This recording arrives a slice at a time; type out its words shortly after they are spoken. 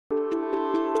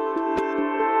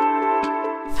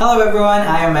Hello everyone,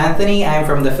 I am Anthony. I am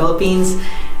from the Philippines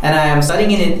and I am studying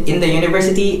in the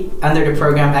university under the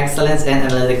program Excellence in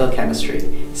Analytical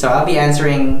Chemistry. So I'll be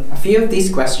answering a few of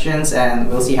these questions and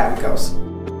we'll see how it goes.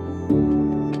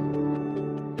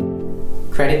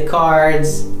 Credit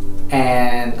cards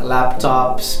and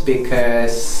laptops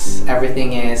because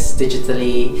everything is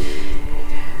digitally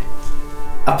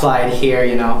applied here,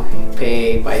 you know, you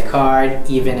pay by card.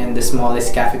 Even in the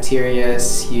smallest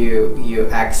cafeterias, you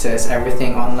access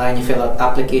everything online, you fill out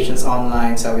applications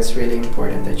online, so it's really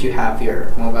important that you have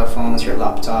your mobile phones, your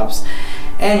laptops,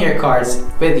 and your cards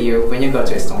with you when you go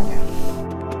to Estonia.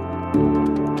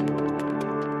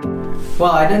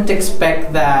 Well, I didn't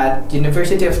expect that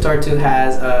University of Tartu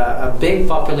has a big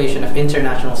population of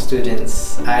international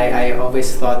students. I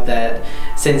always thought that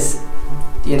since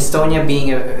Estonia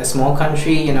being a small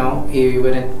country, you know, you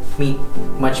wouldn't meet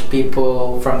much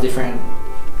people from different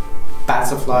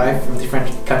paths of life, from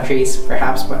different countries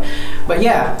perhaps, but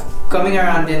yeah, coming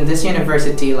around in this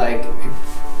university, like,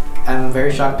 I'm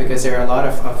very shocked because there are a lot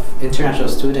of international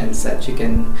students that you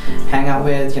can hang out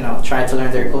with, you know, try to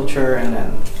learn their culture and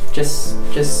then just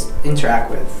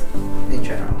interact with in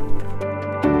general.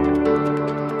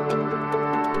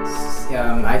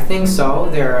 I think so.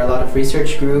 There are a lot of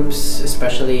research groups,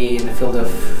 especially in the field of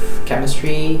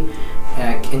chemistry.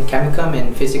 In Chemicum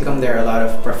and Physicum, there are a lot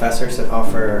of professors that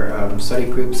offer study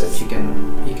groups that you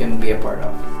can be a part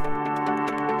of.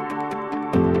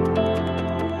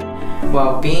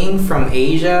 Well, being from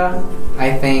Asia,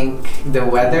 I think the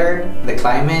weather, the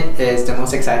climate is the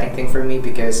most exciting thing for me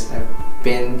because I've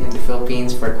been in the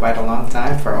Philippines for quite a long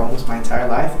time, for almost my entire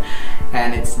life,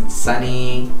 and it's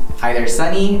sunny, either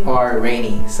sunny or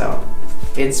rainy, so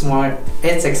it's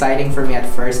exciting for me at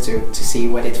first to see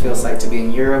what it feels like to be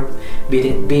in Europe, be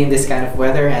in this kind of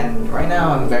weather, and right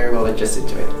now I'm very well adjusted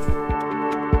to it.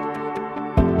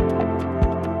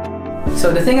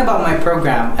 So the thing about my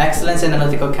program, Excellence in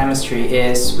Analytical Chemistry,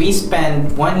 is we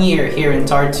spend 1 year here in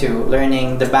Tartu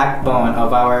learning the backbone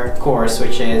of our course,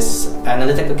 which is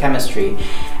Analytical Chemistry.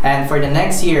 And for the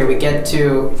next year, we get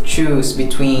to choose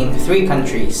between 3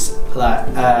 countries,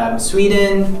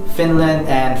 Sweden, Finland,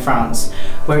 and France,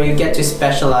 where you get to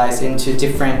specialize into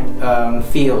different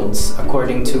fields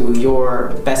according to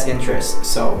your best interest.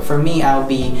 So for me, I'll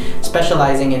be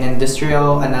specializing in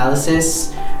industrial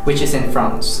analysis, which is in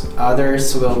France.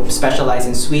 Others will specialize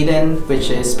in Sweden, which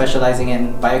is specializing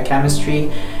in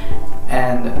biochemistry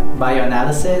and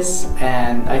bioanalysis,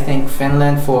 and I think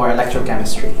Finland for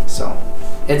electrochemistry. So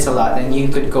it's a lot, and you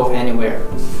could go anywhere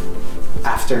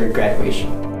after graduation.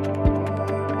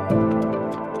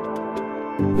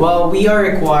 Well, we are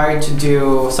required to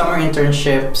do summer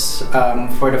internships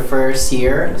for the first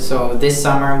year. So this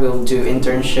summer we'll do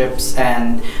internships,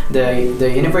 and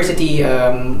the university,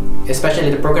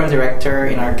 especially the program director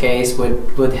in our case,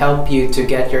 would help you to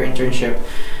get your internship.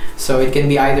 So it can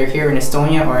be either here in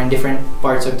Estonia or in different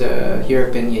parts of the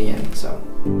European Union. So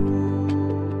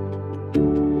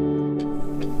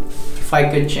if I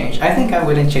could change, I think I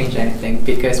wouldn't change anything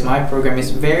because my program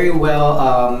is very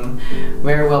well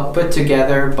put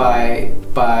together by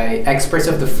experts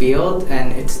of the field,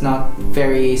 and it's not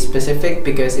very specific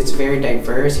because it's very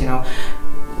diverse. You know,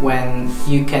 when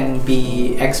you can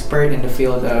be expert in the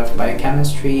field of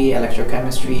biochemistry,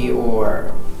 electrochemistry,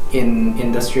 or in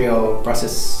industrial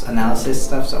process analysis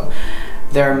stuff. So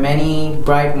there are many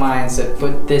bright minds that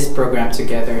put this program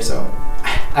together. So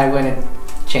I wouldn't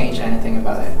change anything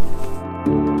about it.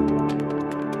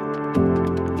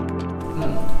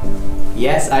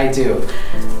 Yes, I do.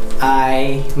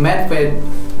 I met with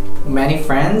many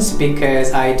friends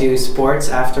because I do sports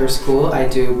after school. I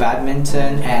do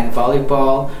badminton and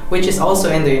volleyball, which is also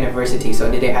in the university.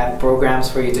 So they have programs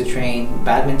for you to train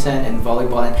badminton and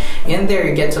volleyball, and in there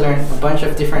you get to learn a bunch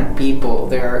of different people.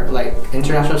 There are like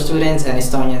international students and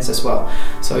Estonians as well.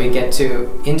 So you get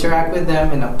to interact with them,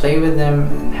 you know, play with them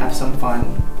and have some fun.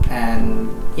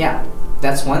 And yeah,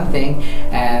 that's one thing.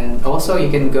 And also you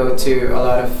can go to a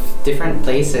lot of different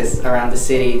places around the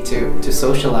city to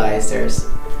socialize. There's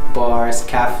bars,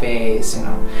 cafes, you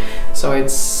know. So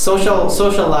it's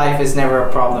social life is never a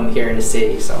problem here in the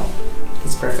city, so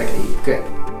it's perfectly good.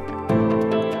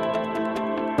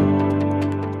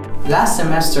 Last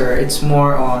semester, it's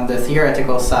more on the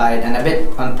theoretical side and a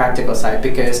bit on practical side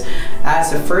because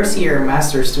as a first year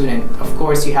master's student, of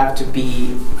course you have to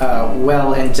be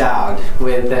well endowed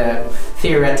with the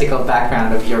theoretical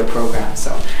background of your program.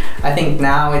 So I think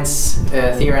now it's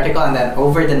theoretical, and then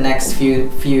over the next few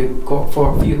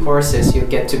courses you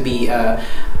get to be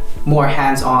more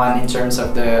hands-on in terms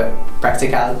of the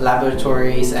practical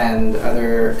laboratories and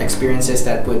other experiences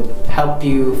that would help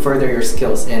you further your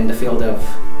skills in the field of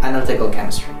analytical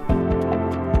chemistry.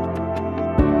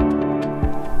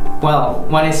 Well,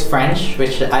 one is French,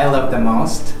 which I love the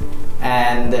most,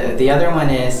 and the other one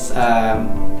is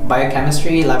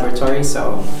biochemistry laboratory.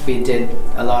 So we did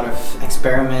a lot of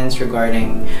experiments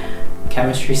regarding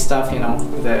chemistry stuff, you know,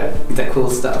 the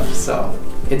cool stuff. So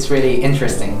it's really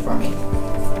interesting for me.